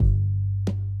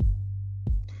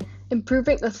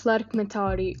Improving Athletic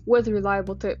Mentality with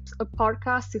Reliable Tips, a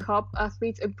podcast to help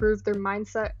athletes improve their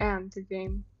mindset and their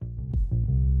game.